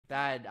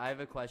Dad, I have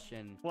a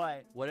question.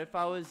 What? What if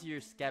I was your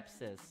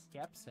skepsis?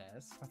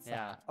 Skepsis? What's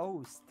Yeah. that?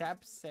 Oh,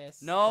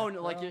 stepsis. No,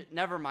 stepbro. like you.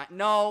 Never mind.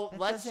 No, That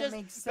let's doesn't just.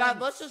 make Dad,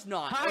 sense. let's just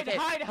not. Hide, okay.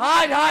 hide,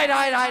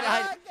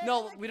 hide.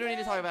 No, we don't need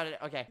to talk about it.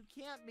 Okay.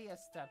 You can't be a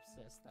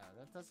stepsis, though.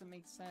 That doesn't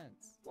make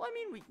sense. Well, I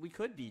mean, we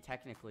could be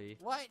technically.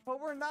 What? But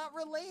we're not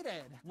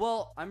related.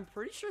 Well, I'm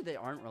pretty sure they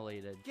aren't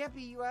related.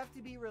 Skeppy, you have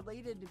to be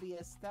related to be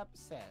a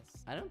stepsis.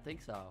 I don't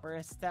think so. Or a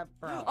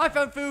stepbro. I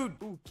found food.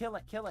 Ooh, kill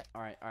it, kill it. All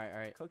right.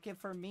 Cook it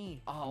for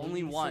me. Oh,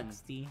 only one.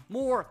 60.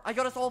 More. I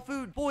got us all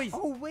food, boys.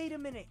 Oh, wait a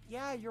minute.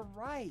 Yeah, you're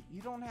right.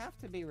 You don't have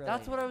to be related.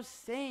 That's what I was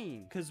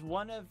saying. Because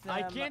one of them...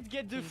 I can't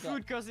get the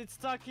food because it's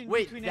stuck in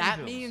Wait, between that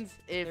angles. means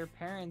if Their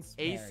parents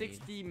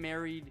A60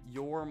 married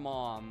your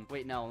mom.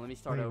 Wait, no, let me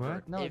start Wait, over.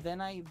 what? No, If then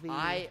I be...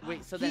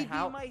 wait, so He'd then be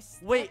how? my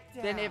Wait,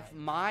 then stepdad. if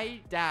my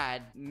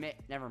dad,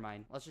 never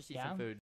mind. Let's just eat Yeah? some food.